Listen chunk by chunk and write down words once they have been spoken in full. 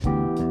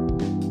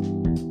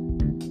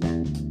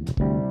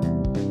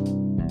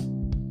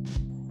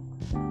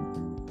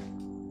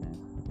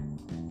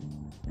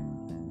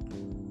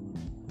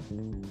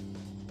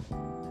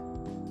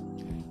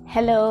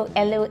Hello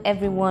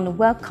everyone.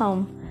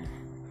 Welcome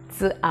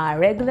to our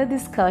regular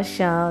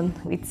discussion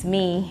with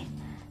me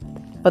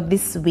for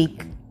this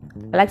week.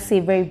 I'd like to say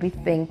a very big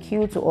thank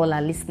you to all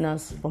our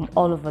listeners from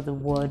all over the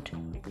world.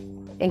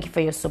 Thank you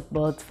for your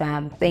support,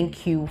 fam.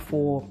 Thank you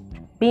for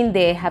being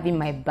there, having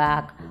my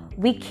back,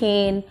 week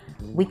in,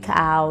 week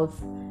out.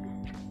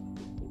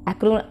 I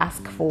couldn't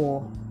ask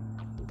for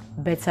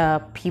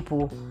better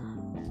people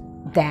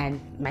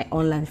than my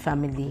online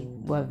family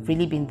who have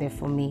really been there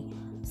for me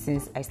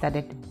since I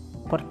started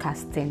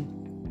podcasting.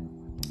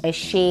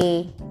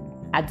 Eshe,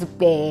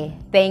 Adupe,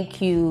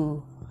 thank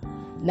you,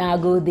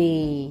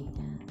 Nagode.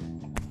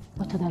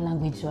 What other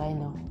language do I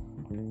know?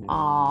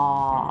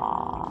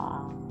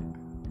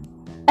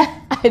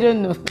 I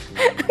don't know.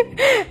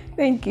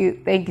 Thank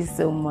you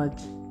so much.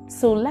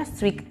 So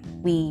last week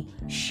we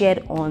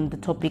shared on the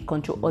topic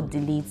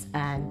Ctl-Alt-Delete,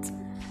 and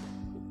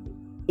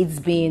it's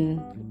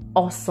been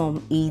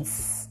awesome.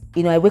 It's,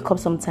 I wake up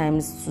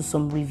sometimes to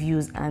some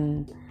reviews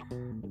and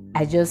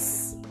I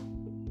just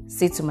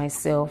say to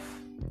myself,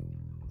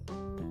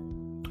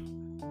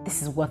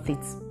 this is worth it,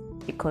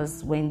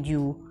 because when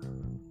you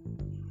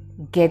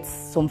get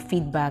some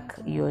feedback,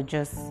 it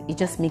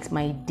just makes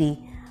my day.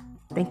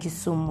 Thank you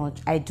so much.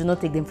 I do not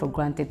take them for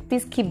granted.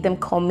 Please keep them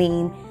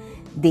coming.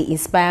 They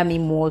inspire me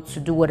more to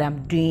do what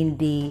I'm doing.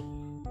 They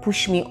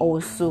push me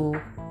also,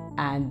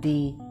 and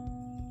they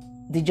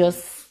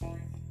just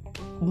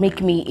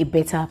make me a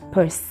better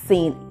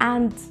person.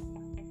 And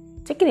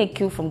taking a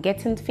cue from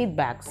getting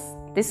feedbacks,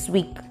 this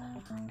week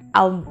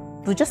I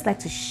would just like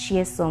to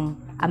share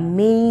some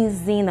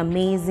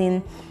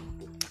amazing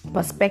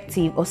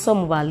perspective of some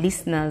of our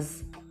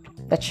listeners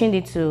that tuned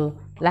into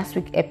last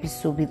week's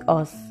episode with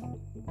us.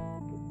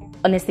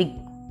 Honestly,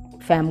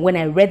 fam, when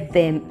I read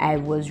them, I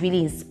was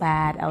really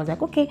inspired. I was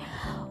like, okay,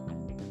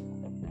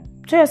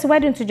 so why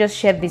don't you just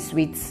share this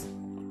with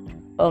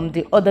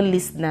the other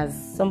listeners?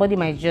 Somebody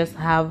might just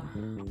have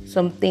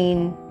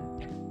something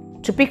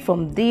to pick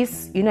from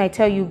this. I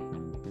tell you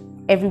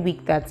every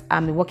week that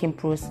I'm a work in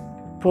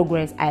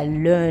progress. I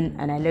learn,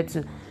 and I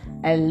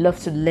love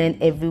to learn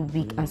every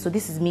week. And so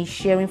this is me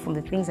sharing from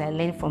the things I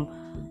learned from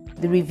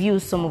the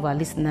reviews some of our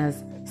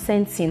listeners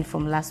sent in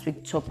from last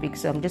week's topic.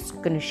 So I'm just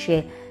going to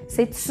share,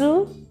 say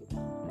 2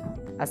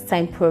 as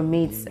time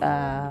permits,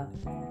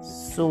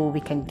 so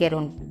we can get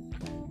on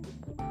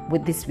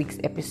with this week's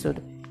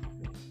episode.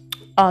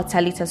 Our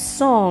Talita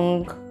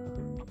song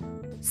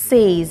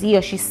says, he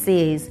or she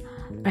says,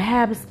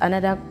 perhaps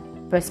another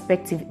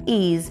perspective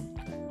is,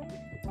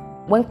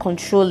 when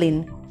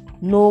controlling,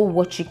 know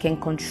what you can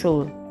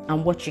control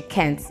and what you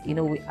can't.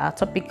 Our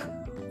topic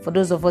for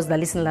those of us that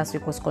listened last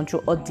week was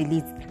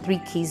Ctl-Alt-Delete, 3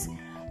 keys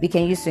we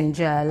can use to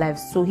enjoy our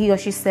lives. So he or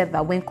she said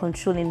that when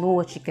controlling, know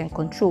what you can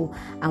control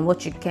and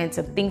what you can't.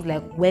 So things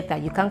like weather,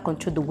 you can't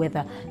control the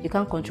weather. You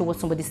can't control what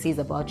somebody says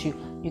about you.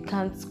 You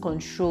can't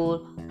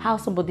control how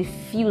somebody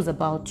feels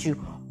about you,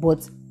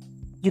 but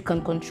you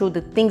can control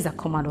the things that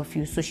come out of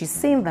you. So she's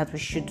saying that we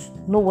should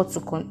know what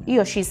to he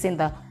or she is saying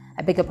that,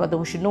 I beg your pardon,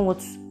 we should know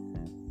what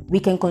we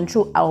can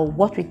control or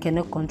what we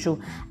cannot control.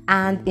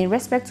 And in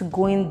respect to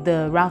going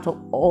the route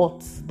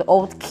of the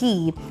alt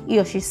key, he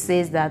or she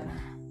says that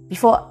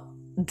before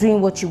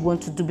doing what you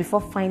want to do, before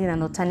finding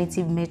an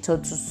alternative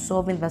method to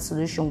solving that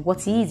solution,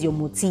 what is your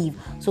motive?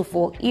 So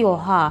for he or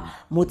her,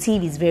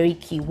 motive is very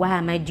key. Why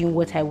am I doing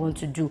what I want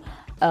to do?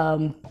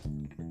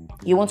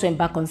 You want to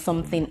embark on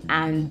something,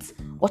 and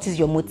what is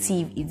your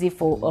motive? Is it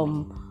for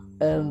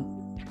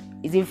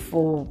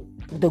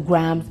the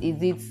grams?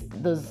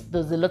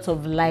 Does a lot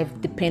of life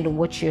depend on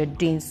what you're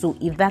doing? So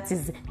if that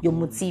is your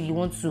motive, you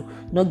want to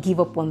not give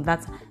up on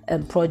that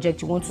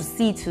project, you want to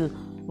see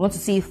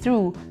it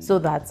through, so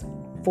that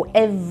for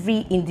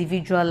every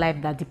individual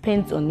life that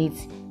depends on it,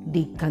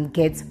 they can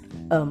get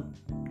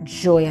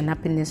joy and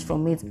happiness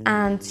from it.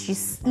 And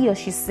he or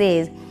she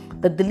says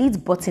the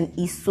delete button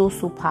is so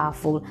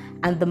powerful,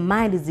 and the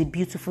mind is a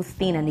beautiful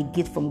thing and a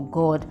gift from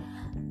God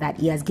that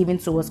He has given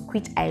to us,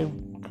 which I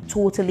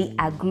totally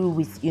agree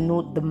with.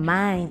 The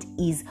mind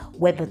is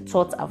where the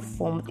thoughts are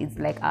formed. It's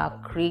like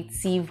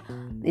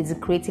it's a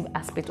creative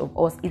aspect of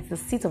us. It's the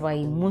seat of our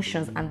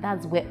emotions, and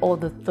that's where all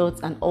the thoughts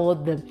and all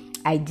the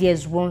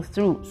ideas run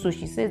through. So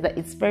she says that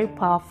it's very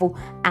powerful,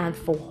 and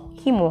for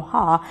him or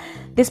her,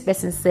 this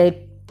person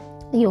said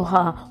he or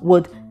her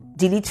would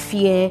delete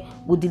fear,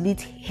 would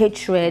delete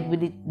hatred,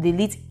 would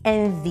delete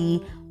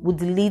envy, would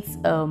delete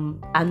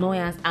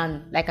annoyance,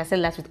 and like I said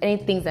last week, any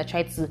things that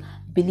try to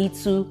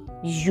belittle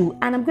you.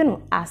 And I'm going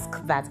to ask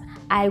that.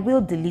 I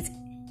will delete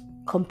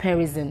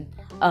comparison,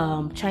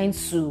 trying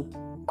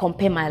to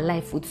compare my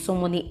life with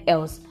somebody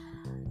else.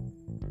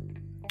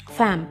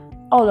 Fam,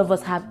 all of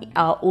us have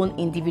our own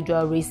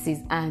individual races,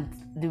 and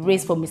the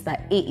race for Mr.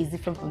 A is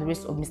different from the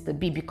race of Mr.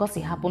 B. Because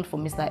it happened for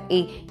Mr.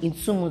 A in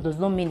 2 months does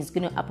not mean it's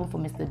going to happen for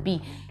Mr.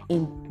 B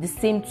in the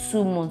same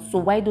 2 months. So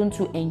why don't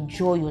you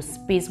enjoy your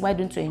space? Why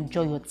don't you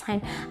enjoy your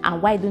time?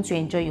 And why don't you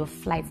enjoy your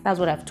flights? That's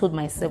what I've told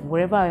myself.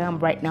 Wherever I am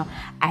right now,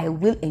 I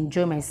will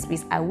enjoy my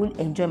space. I will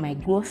enjoy my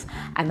growth,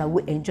 and I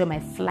will enjoy my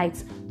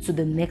flights to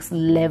the next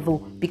level.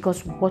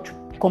 Because what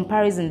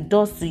comparison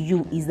does to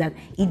you is that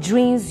it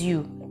drains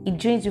you. It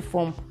drains you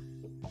from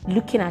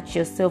looking at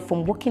yourself,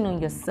 from working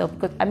on yourself.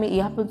 Because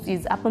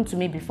it's happened to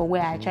me before,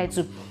 where I tried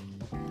to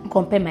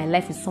compare my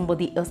life with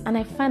somebody else, and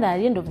I find that at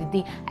the end of the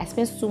day, I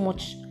spend so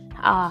much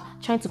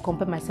trying to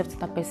compare myself to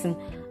that person,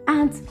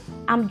 and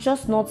I'm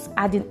just not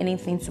adding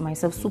anything to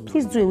myself. So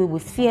please do away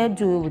with fear,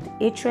 do away with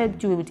hatred,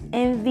 do away with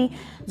envy,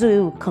 do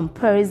away with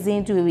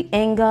comparison, do away with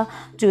anger,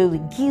 do away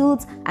with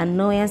guilt,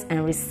 annoyance,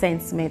 and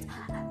resentment.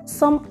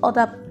 Some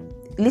other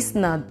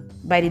listener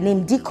by the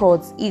name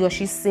Decodes, he or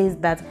she says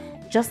that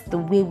just the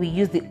way we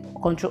use the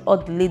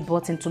Ctl-Alt-Delete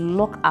button to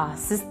lock our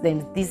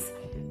systems,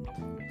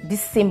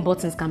 these same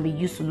buttons can be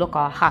used to lock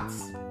our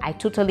hearts. I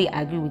totally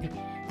agree with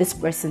this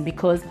person,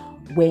 because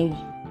when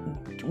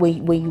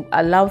you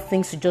allow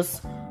things to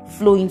just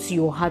flow into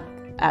your heart,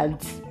 and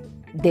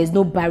there's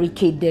no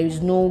barricade, there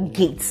is no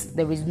gates,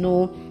 there is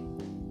no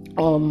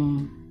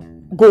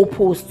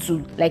goalpost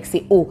to like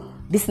say, oh,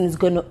 this thing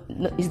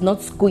is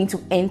not going to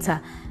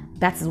enter.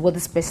 That is what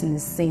this person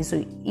is saying.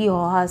 So he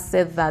or her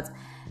said that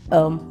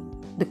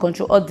the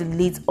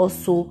Ctl-Alt-Delete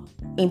also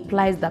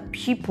implies that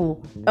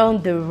people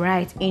earn the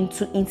right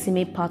into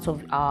intimate parts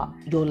of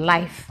your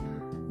life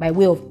by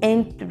way of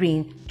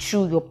entering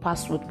through your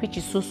password, which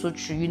is so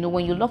true. You know,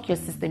 when you lock your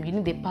system, you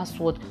need a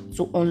password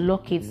to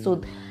unlock it.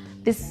 So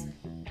this,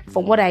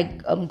 from what I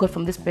got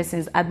from this person,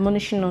 is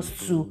admonishing us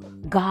to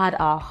guard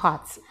our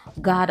hearts,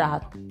 guard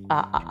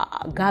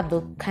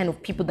the kind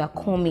of people that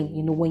come in.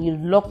 You know, when you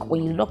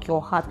lock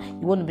your heart,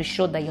 you want to be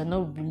sure that you're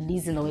not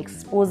releasing or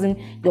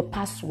exposing your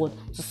password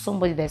to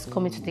somebody that's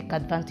coming to take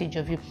advantage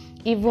of you.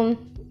 Even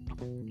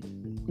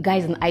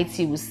guys in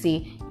IT will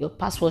say your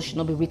password should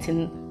not be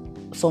written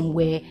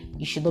somewhere,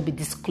 you should not be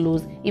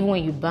disclosed. Even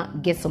when you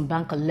get some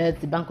bank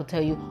alerts, the bank will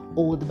tell you,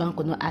 oh, the bank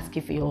will not ask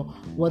you for your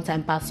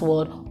one-time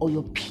password or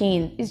your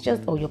PIN. It's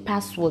just, or your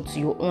password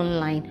to your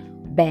online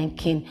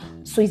banking.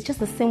 So it's just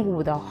the same way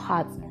with our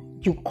hearts.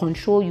 You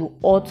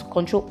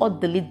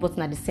Ctl-Alt-Delete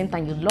button at the same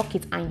time. You lock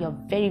it, and you're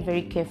very,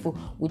 very careful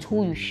with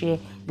who you share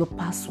your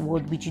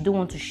password with. You don't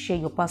want to share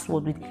your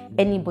password with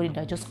anybody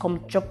that just come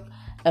drop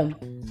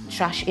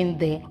trash in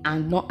there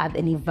and not add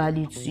any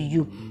value to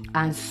you.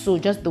 And so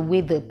just the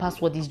way the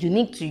password is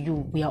unique to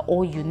you, we are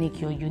all unique.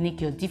 You're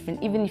unique, you're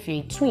different. Even if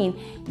you're a twin,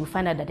 you'll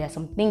find out that there are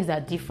some things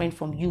that are different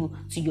from you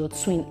to your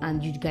twin,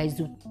 and you guys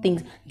do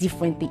things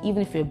differently.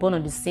 Even if you're born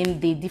on the same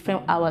day,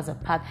 different hours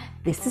apart,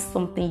 there's still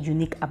something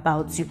unique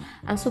about you.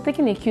 And so,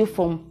 taking a cue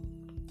from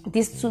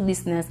these two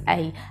listeners,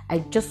 I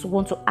just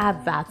want to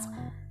add that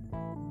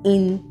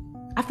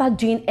after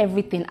doing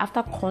everything,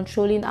 after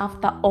controlling,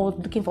 after all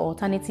looking for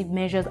alternative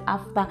measures,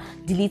 after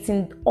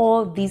deleting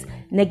all these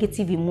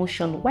negative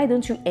emotions, why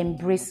don't you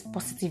embrace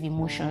positive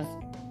emotions?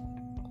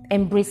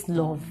 Embrace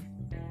love.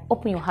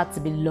 Open your heart to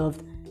be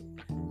loved.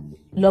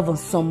 Love on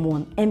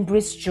someone.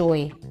 Embrace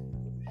joy.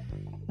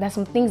 There's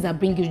some things that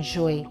bring you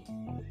joy.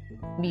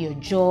 Be your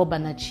job,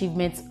 an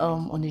achievement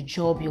on a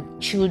job, your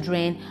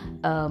children,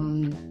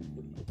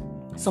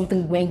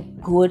 something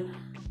went good.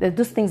 There's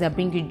those things that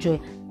bring you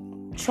joy.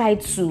 Try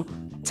to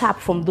tap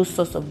from those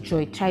sorts of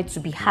joy. Try to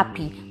be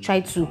happy.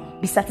 Try to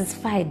be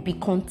satisfied. Be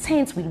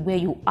content with where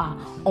you are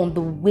on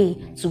the way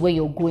to where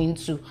you're going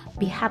to.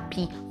 Be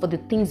happy for the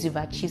things you've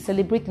achieved.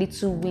 Celebrate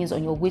little wins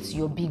on your way to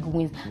your big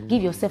wins.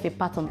 Give yourself a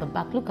pat on the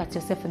back. Look at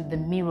yourself in the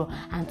mirror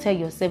and tell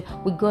yourself,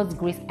 with God's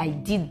grace, I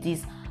did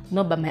this,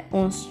 not by my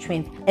own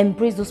strength.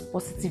 Embrace those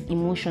positive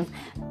emotions.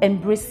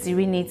 Embrace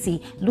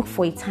serenity. Look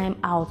for a time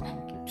out.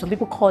 Some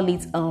people call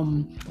it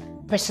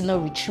personal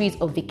retreat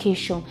or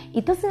vacation.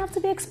 It doesn't have to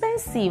be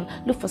expensive.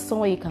 Look for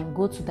somewhere you can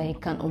go to that you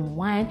can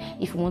unwind.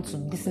 If you want to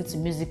listen to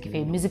music, if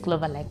you're a music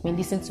lover like me,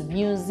 listen to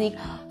music,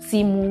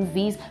 see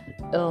movies,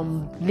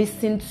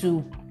 listen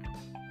to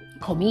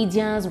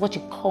comedians, watch a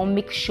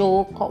comic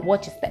show,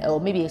 watch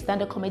maybe a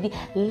stand-up comedy,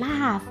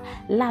 laugh.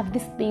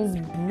 These things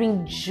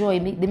bring joy.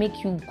 They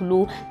make you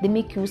glow, they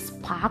make you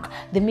spark,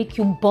 they make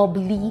you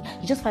bubbly.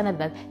 You just find out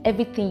that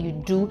everything you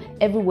do,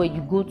 everywhere you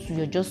go to,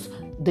 you're just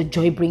the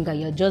joy bringer.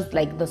 You're just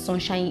like the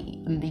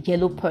sunshine and the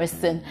yellow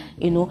person.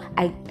 You know,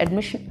 I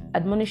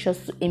admonish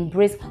us to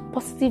embrace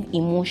positive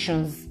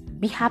emotions.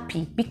 Be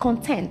happy, be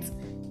content,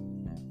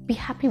 be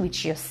happy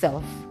with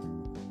yourself,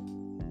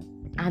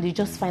 and you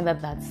just find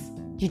that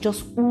you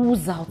just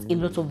ooze out a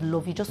lot of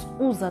love. You just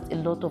ooze out a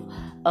lot of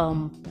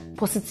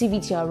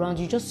positivity around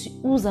you. Just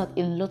ooze out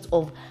a lot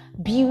of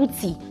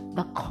beauty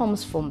that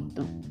comes from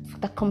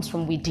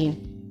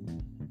within.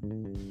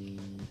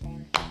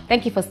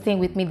 Thank you for staying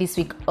with me this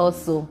week.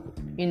 Also,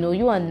 you know,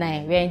 you and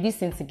I, we're in this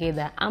thing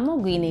together. I'm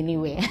not going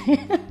anywhere.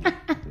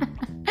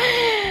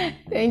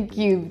 Thank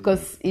you,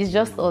 because it's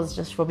just us,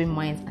 just rubbing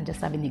minds and just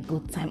having a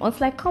good time.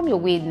 Until I come your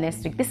way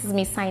next week, this is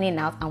me signing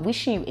out and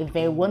wishing you a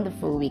very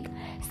wonderful week.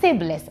 Stay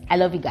blessed. I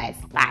love you guys.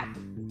 Bye.